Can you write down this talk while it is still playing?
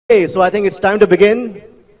Okay, so I think it's time to begin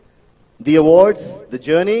the awards, the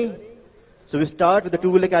journey. So we start with the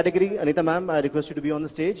two-wheeler category. Anita ma'am, I request you to be on the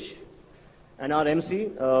stage. And our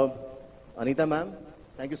MC, Anita ma'am,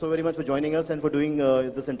 thank you so very much for joining us and for doing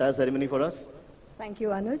this entire ceremony for us. Thank you,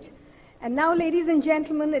 Anuj. And now, ladies and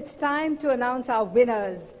gentlemen, it's time to announce our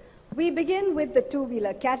winners. We begin with the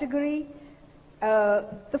two-wheeler category.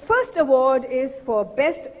 The first award is for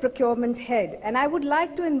Best Procurement Head, and I would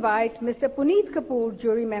like to invite Mr. Puneet Kapoor,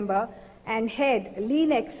 jury member and head,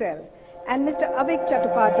 Lean Excel, and Mr. Avik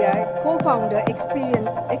Chattopadhyay, co-founder,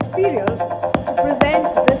 Experial, to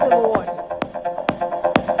present this award.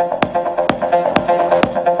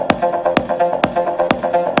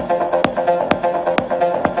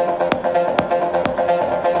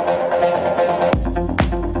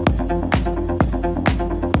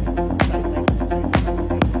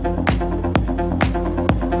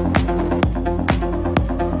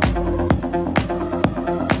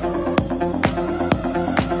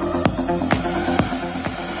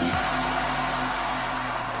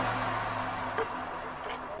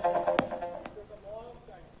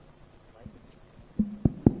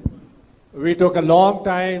 We took a long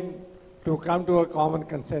time to come to a common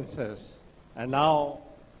consensus, and now,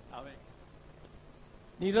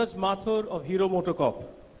 Neeraj Mathur of Hero Motor Corp.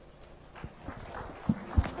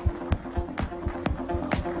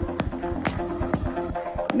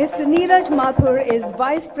 Mr. Neeraj Mathur is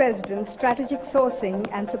Vice President, Strategic Sourcing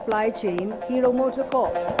and Supply Chain, Hero Motor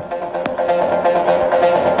Corp.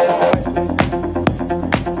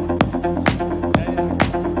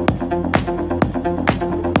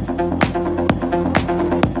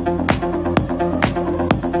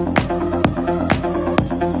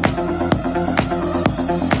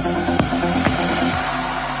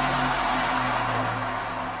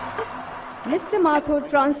 Mr. Mathur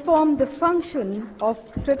transformed the function of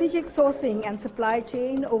strategic sourcing and supply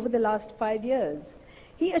chain over the last 5 years.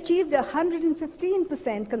 He achieved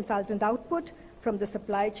 115% consultant output from the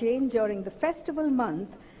supply chain during the festival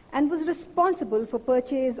month and was responsible for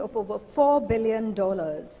purchase of over $4 billion.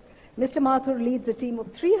 Mr. Mathur leads a team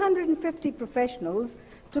of 350 professionals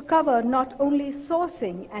to cover not only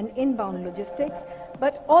sourcing and inbound logistics,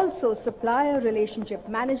 but also supplier relationship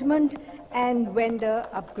management and vendor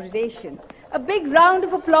upgradation. A big round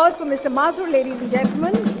of applause for Mr. Mathur, ladies and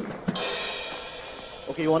gentlemen.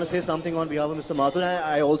 Okay, you want to say something on behalf of Mr. Mathur?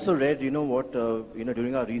 I also read,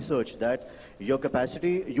 during our research that your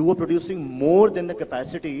capacity, you were producing more than the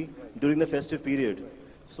capacity during the festive period.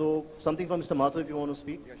 So something from Mr. Mathur if you want to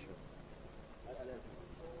speak. Yeah, sure.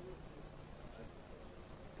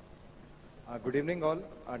 Good evening all.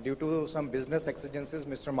 Due to some business exigencies,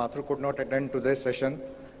 Mr. Mathur could not attend today's session.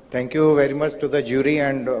 Thank you very much to the jury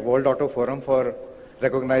and World Auto Forum for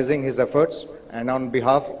recognizing his efforts. And on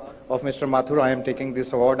behalf of Mr. Mathur, I am taking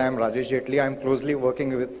this award. I am Rajesh Jetli. I am closely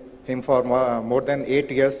working with him for more than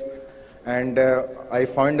 8 years. And I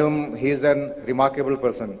found him, he is a remarkable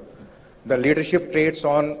person. The leadership traits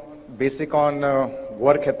on basic on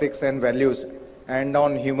work ethics and values and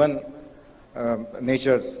on human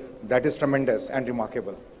natures, that is tremendous and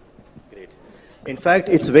remarkable. Great. In fact,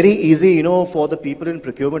 it's very easy, for the people in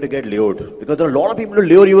procurement to get lured, because there are a lot of people to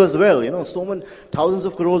lure you as well. So many thousands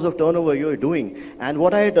of crores of turnover you're doing. And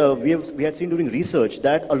what we had seen during research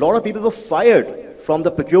that a lot of people were fired from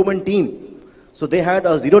the procurement team. So they had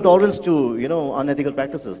a zero tolerance to, unethical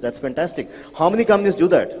practices. That's fantastic. How many companies do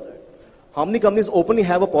that? How many companies openly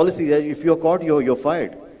have a policy that if you're caught, you're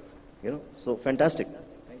fired? So fantastic.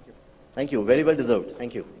 Thank you. Thank you. Very well deserved.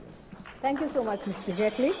 Thank you. Thank you so much, Mr.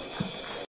 Jetli.